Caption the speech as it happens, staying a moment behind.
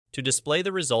To display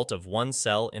the result of one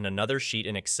cell in another sheet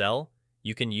in Excel,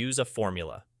 you can use a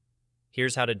formula.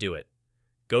 Here's how to do it.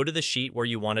 Go to the sheet where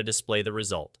you want to display the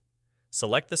result.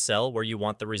 Select the cell where you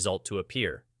want the result to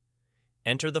appear.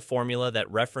 Enter the formula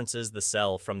that references the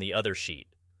cell from the other sheet.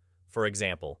 For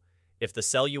example, if the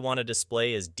cell you want to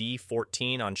display is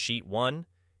D14 on sheet 1,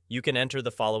 you can enter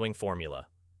the following formula.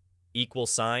 Equal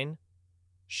sign,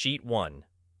 sheet 1,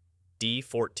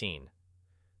 D14.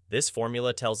 This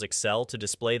formula tells Excel to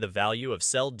display the value of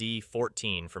cell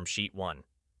D14 from sheet 1.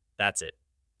 That's it.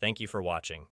 Thank you for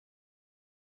watching.